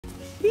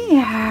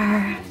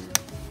There.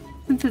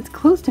 Since it's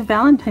close to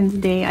Valentine's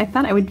Day, I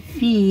thought I would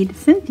feed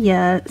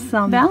Cynthia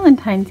some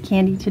Valentine's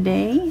candy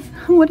today.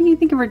 What do you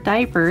think of her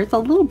diaper? It's a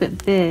little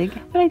bit big,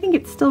 but I think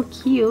it's still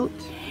cute.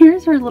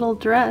 Here's her little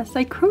dress.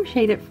 I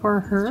crocheted it for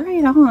her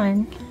right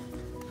on.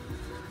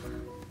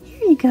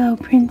 Here you go,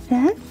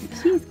 princess.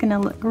 She's gonna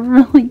look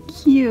really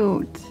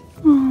cute.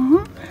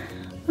 Aww.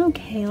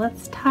 Okay,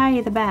 let's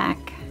tie the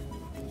back.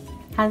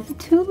 Has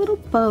two little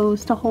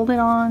bows to hold it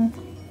on.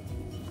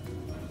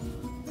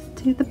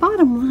 Let's do the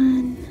bottom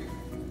one.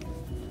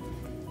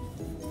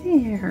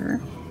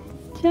 There.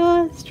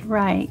 Just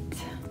right.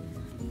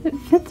 It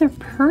fits her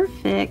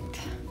perfect.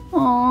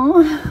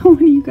 Aww, what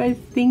do you guys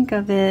think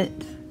of it?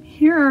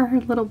 Here are her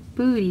little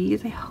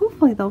booties.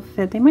 Hopefully they'll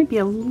fit. They might be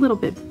a little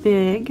bit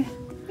big.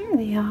 There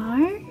they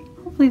are.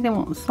 Hopefully they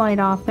won't slide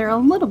off. They're a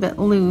little bit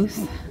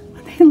loose,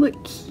 but they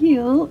look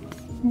cute.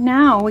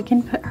 Now we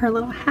can put her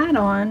little hat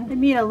on. I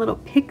made a little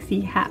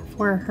pixie hat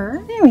for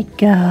her. There we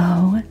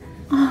go.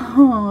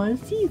 Oh,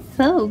 she's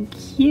so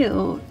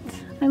cute.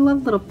 I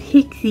love little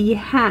pixie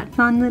hats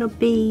on little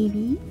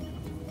babies.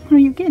 Oh,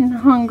 you're getting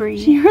hungry.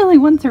 She really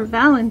wants her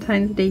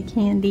Valentine's Day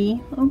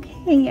candy.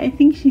 Okay, I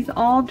think she's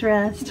all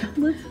dressed.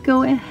 Let's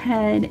go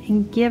ahead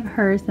and give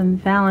her some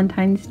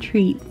Valentine's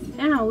treats.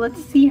 Now,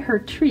 let's see her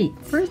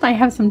treats. First, I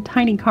have some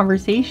tiny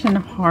conversation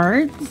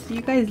hearts. Do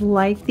you guys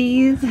like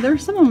these? They're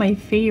some of my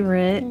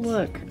favorites.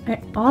 Look,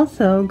 I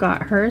also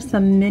got her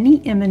some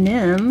mini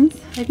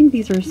M&Ms. I think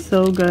these are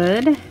so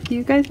good. Do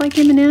you guys like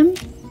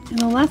M&Ms? And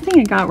the last thing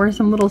I got were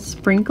some little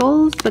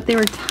sprinkles, but they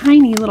were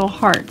tiny little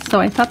hearts, so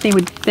I thought they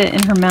would fit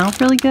in her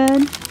mouth really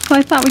good. So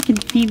I thought we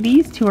could feed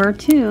these to her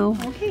too.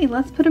 Okay,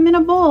 let's put them in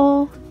a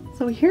bowl.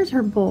 So here's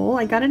her bowl.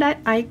 I got it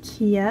at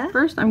IKEA.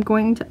 First, I'm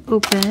going to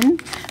open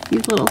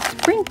these little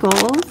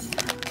sprinkles.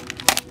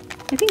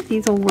 I think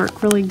these will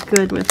work really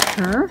good with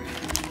her.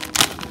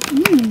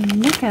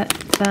 Look at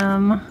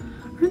them.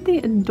 Aren't they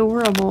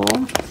adorable?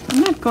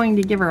 I'm not going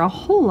to give her a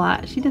whole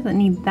lot. She doesn't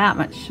need that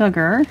much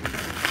sugar.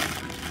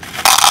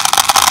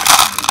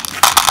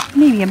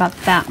 Maybe about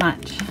that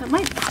much. It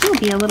might still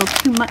be a little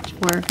too much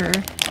for her.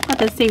 I'll have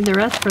to save the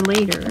rest for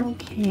later.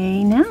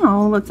 Okay,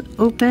 now let's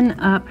open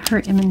up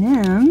her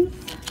M&Ms.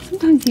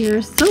 Sometimes these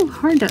are so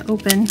hard to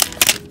open.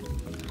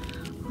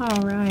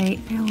 Alright,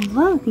 I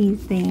love these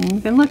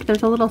things. And look,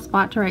 there's a little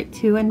spot to write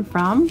to and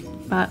from,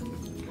 but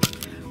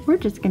we're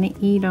just gonna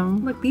eat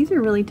them. Look, these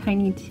are really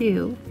tiny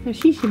too, so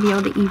she should be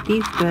able to eat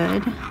these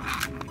good.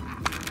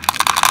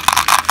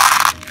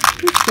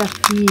 Just a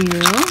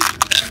few.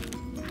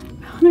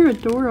 They're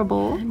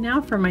adorable. And now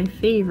for my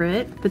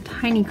favorite, the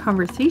tiny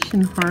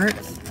conversation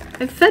hearts.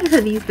 I've fed her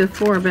these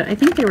before, but I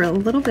think they were a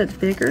little bit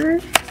bigger.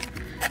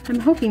 I'm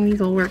hoping these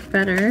will work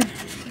better.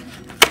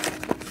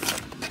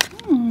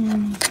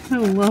 I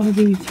love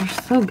these, they're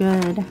so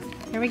good.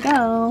 Here we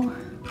go.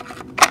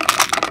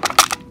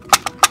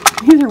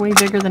 These are way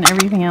bigger than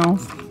everything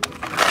else.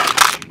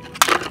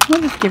 I'll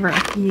just give her a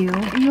few.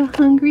 Are you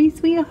hungry,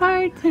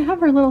 sweetheart? I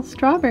have her little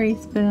strawberry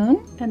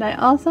spoon. And I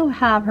also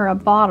have her a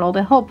bottle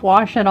to help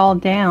wash it all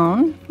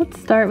down. Let's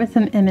start with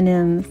some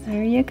M&Ms.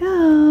 There you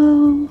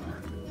go.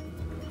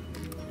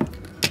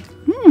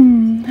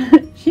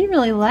 She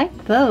really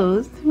liked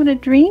those. Want a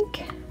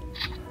drink?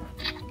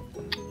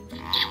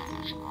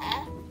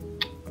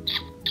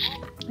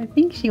 I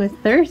think she was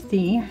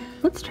thirsty.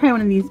 Let's try one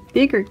of these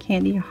bigger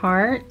candy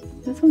hearts.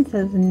 This one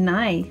says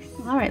nice.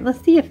 Alright, let's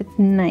see if it's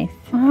nice.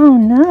 Oh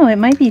no, it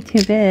might be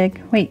too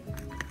big. Wait.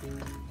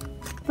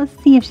 Let's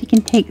see if she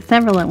can take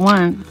several at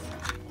once.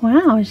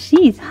 Wow,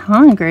 she's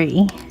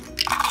hungry.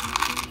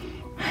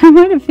 I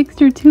might have fixed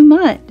her too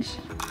much.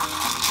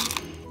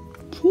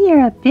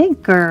 You're a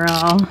big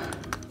girl.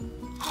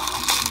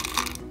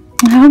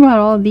 How about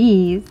all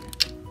these?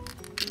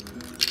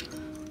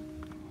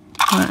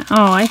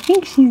 Oh, I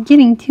think she's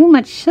getting too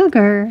much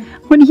sugar.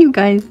 What do you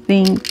guys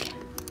think?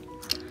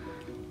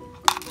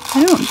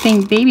 I don't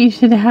think baby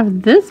should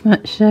have this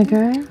much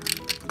sugar.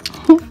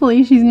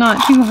 Hopefully she's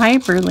not too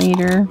hyper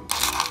later.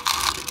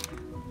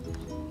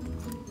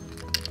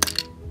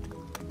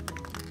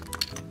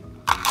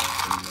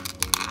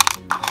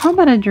 How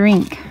about a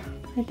drink?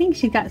 I think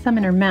she got some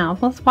in her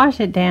mouth. Let's wash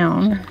it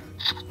down.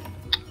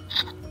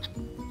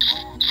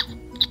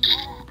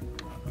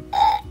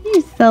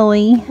 You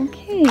silly.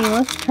 Okay,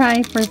 let's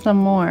try for some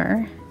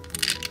more.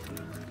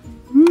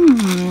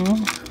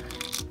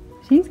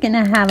 She's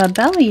gonna have a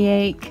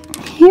bellyache.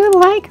 You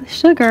like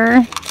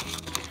sugar.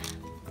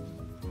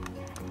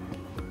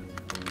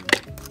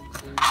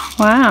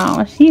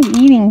 Wow, she's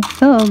eating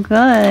so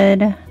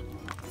good.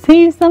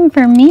 Save some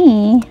for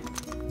me.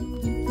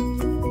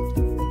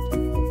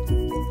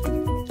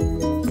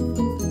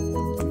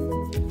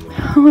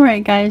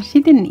 Alright guys, she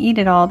didn't eat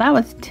it all. That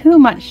was too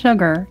much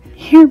sugar.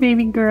 Here,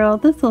 baby girl,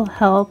 this will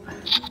help.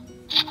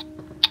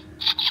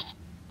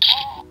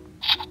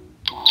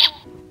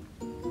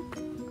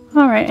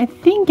 Alright, I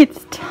think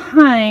it's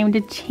time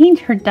to change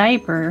her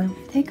diaper.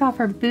 Take off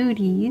her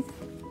booties.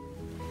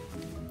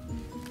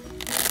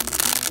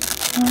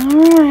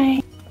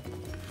 Alright.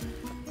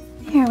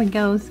 Here we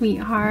go,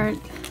 sweetheart.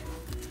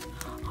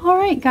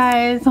 Alright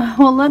guys,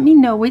 well let me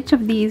know which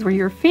of these were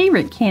your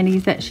favorite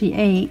candies that she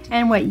ate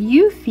and what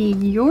you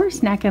feed your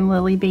Snackin'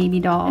 Lily baby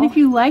doll. And if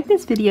you like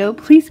this video,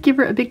 please give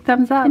her a big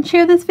thumbs up and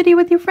share this video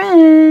with your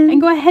friends. And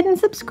go ahead and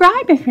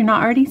subscribe if you're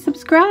not already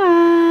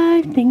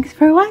subscribed. Thanks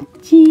for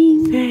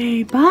watching.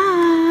 Say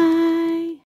bye.